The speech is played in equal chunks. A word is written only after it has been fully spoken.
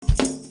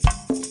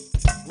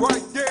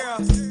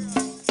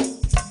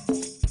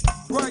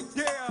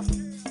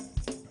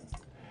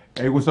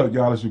Hey, what's up,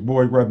 y'all? It's your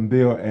boy, Reverend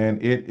Bill,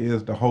 and it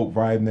is the Hope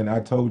Vitamin.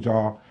 I told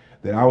y'all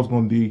that I was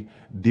going to be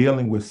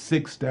dealing with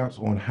 6 steps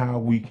on how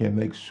we can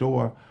make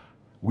sure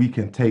we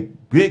can take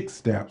big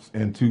steps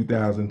in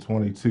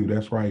 2022.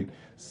 That's right,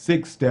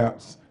 6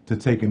 steps to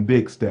taking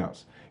big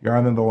steps. Y'all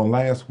remember on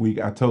last week,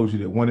 I told you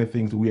that one of the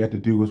things that we had to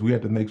do is we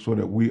had to make sure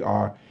that we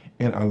are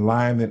in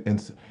alignment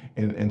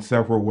in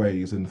several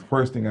ways. And the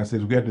first thing I said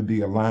is we have to be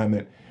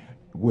alignment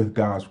with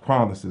God's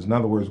promises. In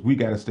other words, we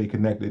got to stay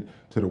connected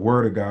to the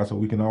Word of God so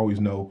we can always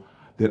know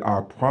that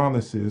our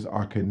promises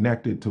are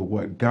connected to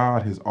what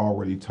God has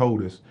already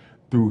told us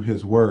through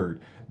His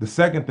Word. The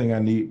second thing I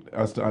need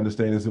us to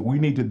understand is that we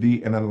need to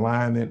be in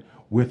alignment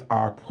with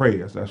our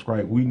prayers. That's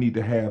right. We need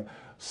to have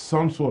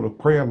some sort of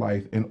prayer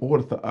life in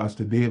order for us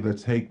to be able to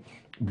take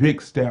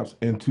big steps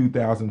in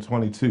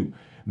 2022.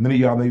 Many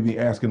of y'all may be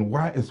asking,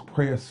 why is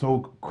prayer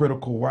so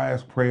critical? Why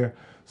is prayer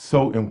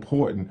so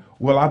important?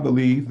 Well, I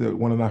believe that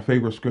one of my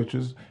favorite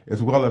scriptures,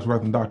 as well as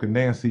Reverend Dr.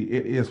 Nancy,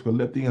 it is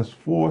Philippians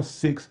 4,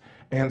 6,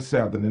 and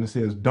 7. And it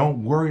says,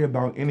 don't worry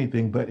about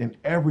anything, but in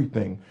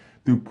everything,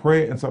 through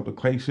prayer and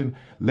supplication,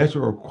 let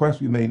your requests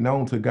be made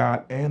known to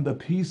God, and the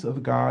peace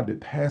of God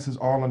that passes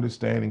all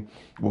understanding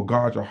will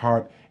guard your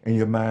heart and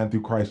your mind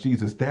through Christ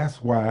Jesus.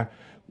 That's why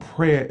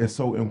prayer is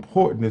so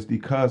important, is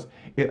because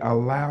it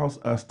allows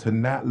us to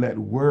not let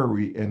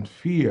worry and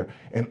fear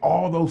and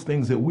all those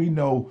things that we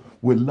know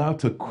would love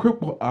to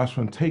cripple us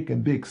from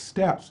taking big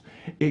steps.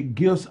 It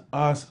gives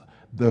us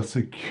the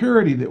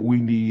security that we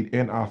need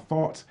in our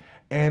thoughts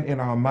and in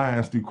our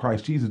minds through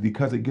Christ Jesus,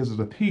 because it gives us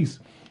a peace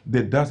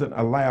that doesn't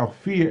allow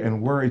fear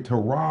and worry to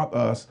rob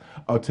us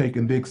of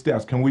taking big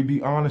steps. Can we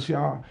be honest,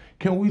 y'all?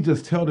 Can we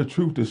just tell the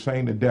truth to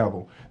shame the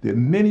devil? That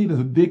many of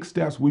the big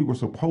steps we were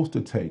supposed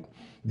to take,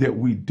 that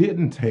we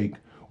didn't take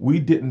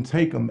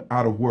them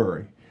out of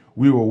worry.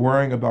 We were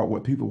worrying about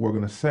what people were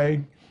going to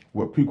say,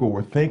 what people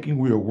were thinking.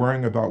 We were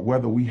worrying about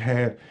whether we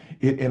had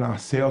it in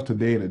ourselves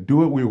today to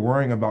do it. We were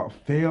worrying about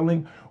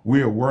failing.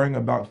 We were worrying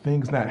about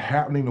things not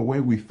happening the way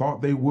we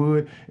thought they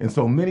would. And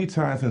so many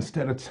times,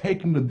 instead of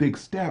taking the big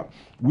step,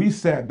 we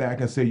sat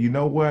back and said, you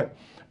know what?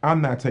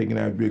 I'm not taking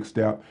that big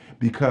step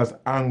because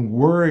I'm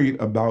worried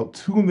about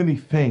too many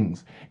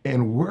things.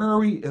 And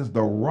worry is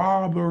the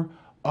robber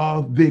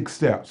of big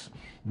steps.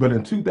 But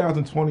in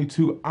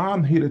 2022,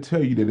 I'm here to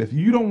tell you that if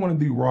you don't want to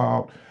be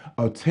robbed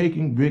of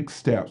taking big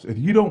steps, if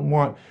you don't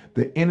want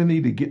the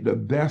enemy to get the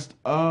best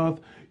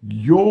of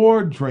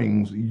your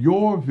dreams,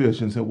 your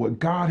visions, and what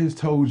God has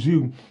told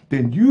you,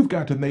 then you've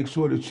got to make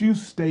sure that you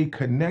stay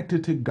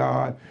connected to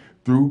God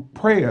through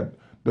prayer.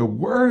 The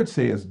word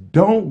says,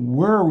 don't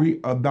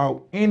worry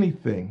about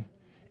anything.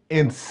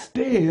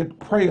 Instead,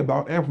 pray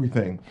about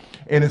everything.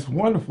 And it's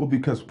wonderful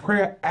because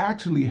prayer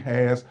actually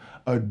has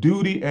a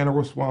duty and a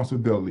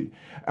responsibility.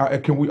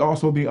 Can we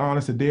also be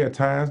honest that there are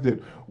times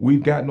that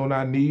we've gotten on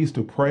our knees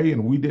to pray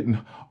and we didn't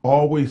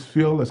always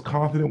feel as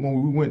confident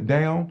when we went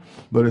down,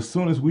 but as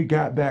soon as we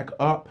got back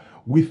up,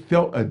 we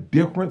felt a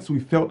difference.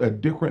 We felt a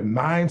different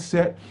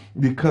mindset,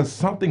 because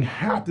something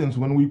happens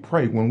when we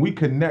pray, when we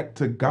connect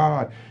to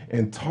God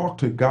and talk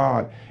to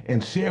God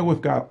and share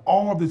with God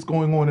all that's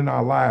going on in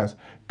our lives.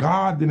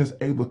 God then is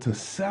able to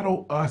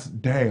settle us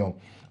down.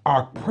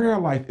 Our prayer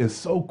life is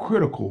so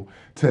critical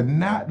to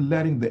not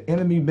letting the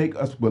enemy make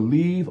us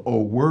believe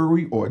or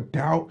worry or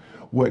doubt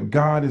what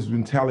God has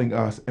been telling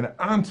us. And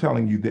I'm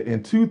telling you that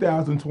in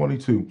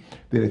 2022,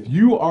 that if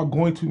you are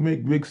going to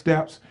make big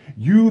steps,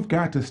 you've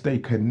got to stay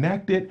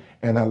connected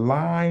and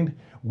aligned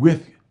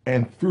with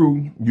and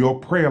through your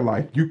prayer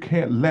life. You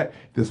can't let,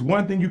 there's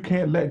one thing you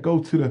can't let go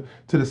to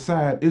the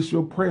side. It's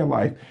your prayer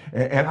life.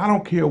 And I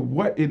don't care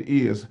what it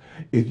is.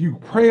 If you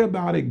pray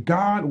about it,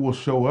 God will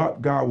show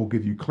up. God will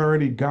give you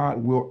clarity.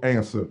 God will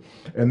answer.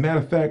 And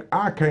matter of fact,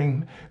 I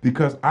came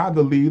because I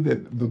believe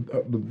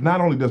that not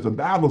only does the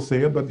Bible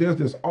say it, but there's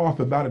this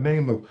author by the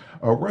name of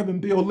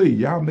Reverend Bill Lee.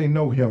 Y'all may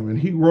know him. And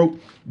he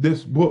wrote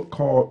this book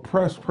called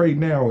Press, Pray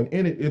Now. And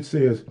in it, it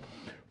says,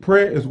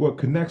 prayer is what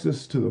connects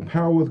us to the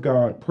power of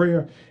God.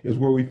 Prayer is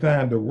where we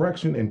find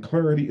direction and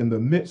clarity in the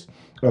midst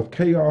of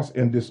chaos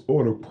and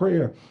disorder.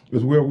 Prayer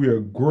is where we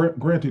are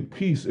granted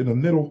peace in the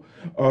middle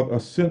of a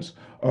sense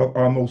of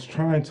our most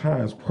trying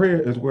times. Prayer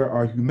is where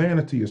our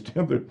humanity is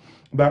tempered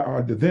by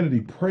our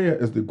divinity. Prayer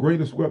is the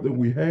greatest weapon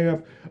we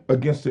have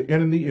against the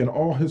enemy and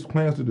all his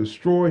plans to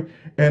destroy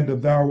and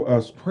devour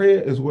us.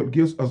 Prayer is what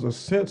gives us a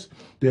sense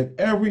that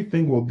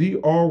everything will be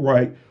all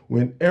right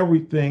when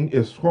everything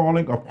is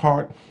falling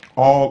apart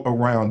all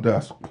around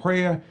us.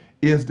 Prayer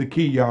is the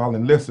key, y'all.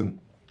 And listen,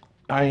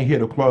 I ain't here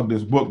to plug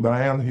this book, but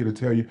I am here to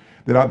tell you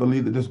that I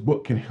believe that this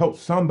book can help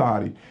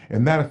somebody.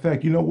 And matter of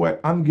fact, you know what?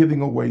 I'm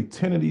giving away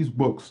 10 of these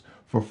books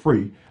for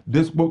free.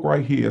 This book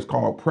right here is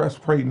called Press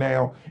Pray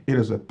Now. It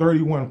is a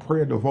 31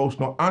 prayer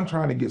devotional. I'm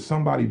trying to get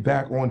somebody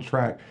back on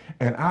track,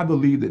 and I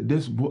believe that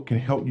this book can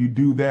help you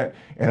do that.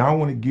 And I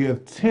want to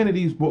give 10 of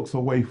these books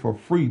away for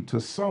free to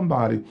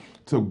somebody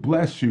to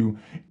bless you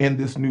in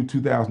this new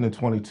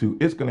 2022.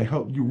 It's going to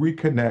help you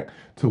reconnect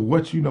to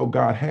what you know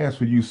God has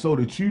for you so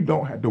that you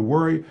don't have to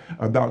worry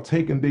about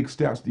taking big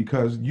steps,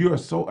 because you're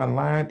so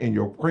aligned in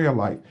your prayer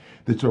life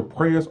that your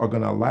prayers are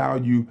going to allow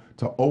you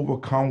to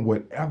overcome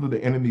whatever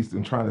the enemy's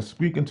been trying to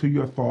speak into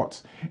your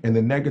thoughts and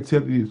the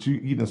negativity that you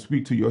even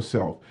speak to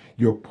yourself.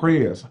 Your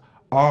prayers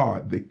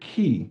are the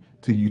key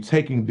to you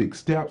taking big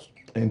steps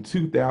in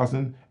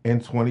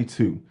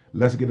 2022.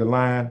 Let's get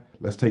aligned,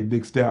 let's take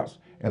big steps,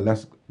 and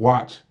let's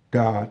watch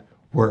God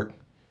work.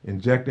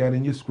 Inject that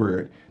in your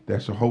spirit.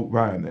 That's your hope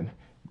vitamin.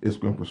 It's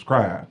been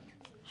prescribed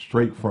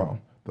straight from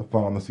the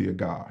pharmacy of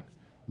God.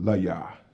 Love y'all.